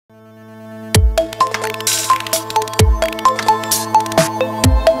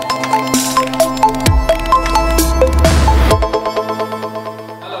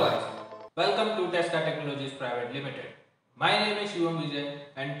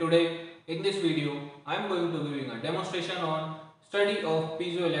today in this video I am going to giving a demonstration on study of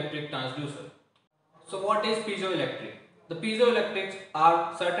piezoelectric transducer. So what is piezoelectric? The piezoelectrics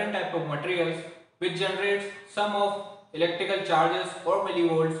are certain type of materials which generates some of electrical charges or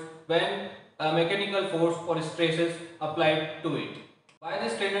millivolts when a mechanical force or stresses applied to it. By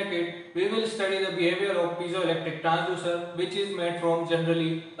this trainer kit, we will study the behavior of piezoelectric transducer, which is made from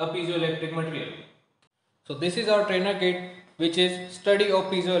generally a piezoelectric material. So this is our trainer kit, which is Study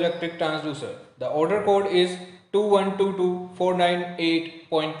of Pezioelectric Transducer. The order code is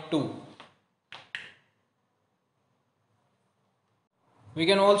 2122498.2. We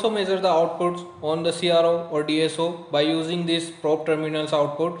can also measure the outputs on the CRO or DSO by using this probe terminals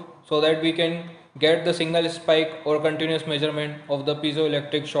output, so that we can get the single spike or continuous measurement of the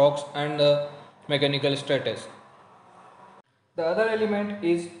piezoelectric shocks and the mechanical status. The other element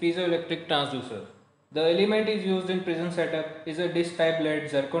is piezoelectric transducer. The element is used in prison setup is a disc type lead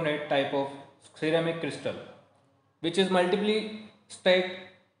zirconate type of ceramic crystal, which is multiply stacked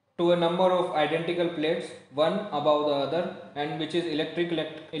to a number of identical plates, one above the other, and which is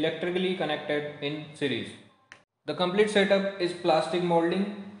electrically connected in series. The complete setup is plastic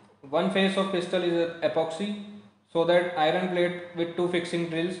molding. One face of crystal is epoxy, so that iron plate with two fixing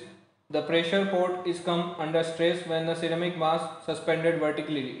drills. The pressure port is come under stress when the ceramic mass suspended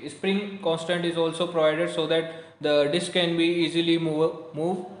vertically. Spring constant is also provided so that the disc can be easily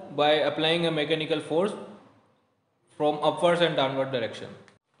moved by applying a mechanical force from upwards and downward direction.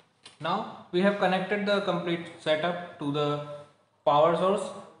 Now we have connected the complete setup to the power source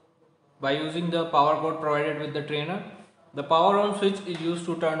by using the power cord provided with the trainer. The power on switch is used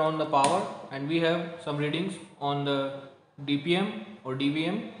to turn on the power, and we have some readings on the DPM or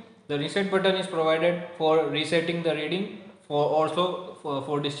DVM. The reset button is provided for resetting the reading, for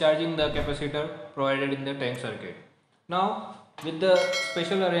discharging the capacitor provided in the tank circuit. Now with the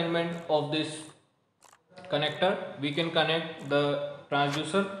special arrangement of this connector, we can connect the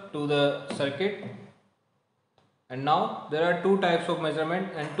transducer to the circuit. And now there are two types of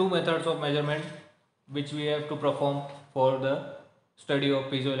measurement and two methods of measurement which we have to perform for the study of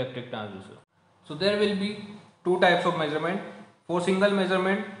piezoelectric transducer. So there will be two types of measurement. For single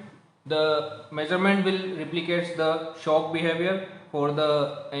measurement, the measurement will replicate the shock behavior for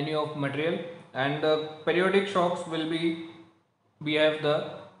the any of material, and the periodic shocks will behave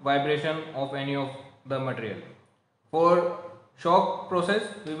the vibration of any of the material. For shock process,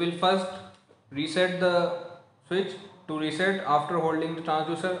 we will first reset the switch to reset after holding the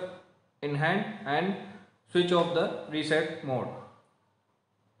transducer in hand and switch off the reset mode.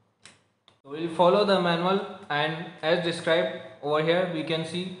 So we will follow the manual, and as described over here we can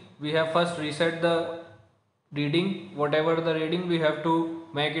see we have first reset the reading. Whatever the reading, we have to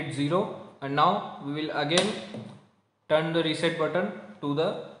make it 0, and now we will again turn the reset button to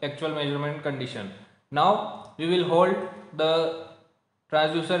the actual measurement condition. Now we will hold the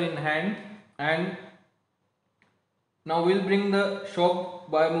transducer in hand, and now we will bring the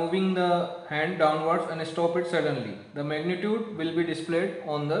shock by moving the hand downwards and stop it suddenly. The magnitude will be displayed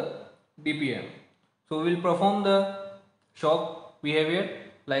on the DPM. So we will perform the shock behavior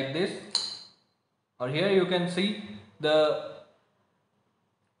like this, or here you can see the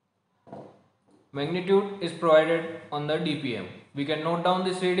magnitude is provided on the DPM. We can note down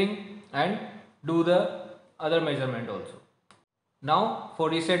this reading and do the other measurement also. Now for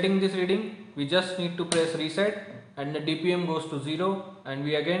resetting this reading, we just need to press reset and the DPM goes to 0, and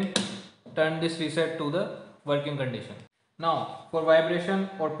we again turn this reset to the working condition. Now for vibration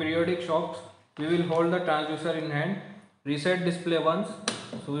or periodic shocks, we will hold the transducer in hand, reset display once.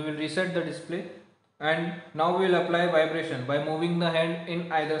 So we will reset the display, and now we will apply vibration by moving the hand in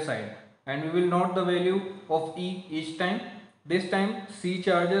either side, and we will note the value of E each time. This time C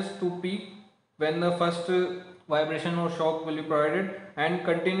charges to peak when the first vibration or shock will be provided, and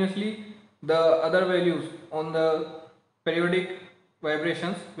continuously the other values on the periodic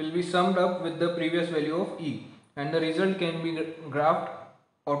vibrations will be summed up with the previous value of E, and the result can be graphed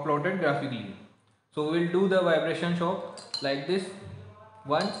or plotted graphically. So we will do the vibration shock like this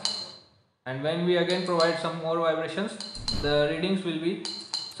once, and when we again provide some more vibrations, the readings will be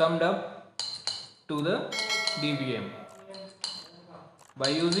summed up to the dBm. By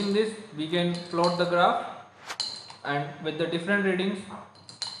using this, we can plot the graph, and with the different readings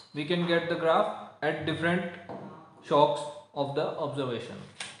we can get the graph at different shocks of the observation.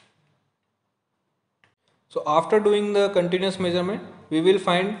 So after doing the continuous measurement, we will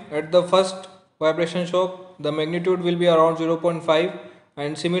find at the first vibration shock the magnitude will be around 0.5,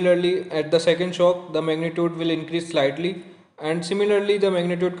 and similarly at the second shock the magnitude will increase slightly, and similarly the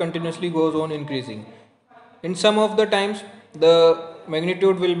magnitude continuously goes on increasing. In some of the times the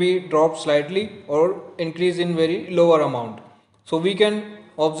magnitude will be dropped slightly or increase in very lower amount. So we can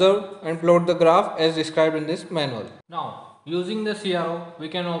observe and plot the graph as described in this manual. Now using the CRO we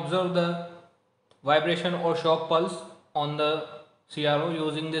can observe the vibration or shock pulse on the CRO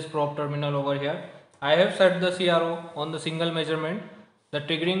using this probe terminal over here. I have set the CRO on the single measurement. The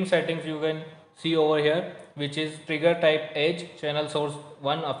triggering settings you can see over here, which is trigger type H, channel source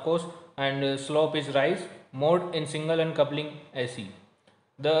 1 of course, and slope is rise, mode in single and coupling AC.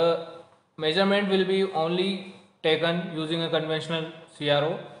 The measurement will be only taken using a conventional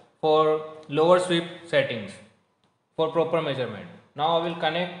CRO for lower sweep settings for proper measurement. Now I will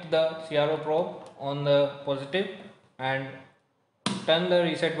connect the CRO probe on the positive and turn the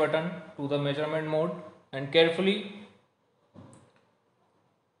reset button to the measurement mode and carefully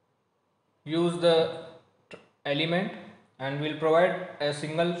use the element and will provide a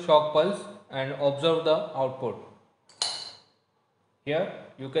single shock pulse and observe the output. Here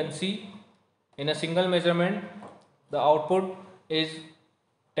you can see in a single measurement the output is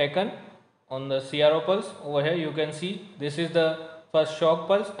taken on the CRO pulse. Over here you can see this is the first shock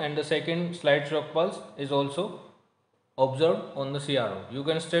pulse and the second slight shock pulse is also observed on the CRO. You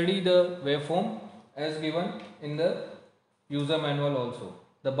can study the waveform as given in the user manual also.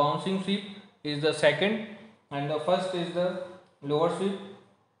 The bouncing sweep is the second and the first is the lower sweep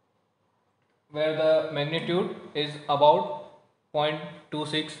where the magnitude is about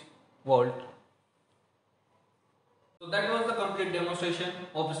 0.26 volt. So that was the complete demonstration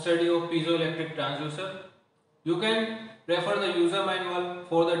of study of piezoelectric transducer. You can refer the user manual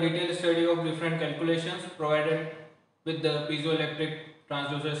for the detailed study of different calculations provided with the piezoelectric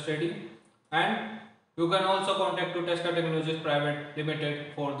transducer study, and you can also contact to Tesca Technologies Private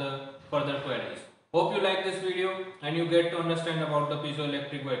Limited for the further queries. Hope you like this video and you get to understand about the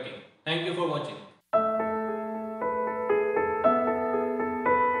piezoelectric working. Thank you for watching.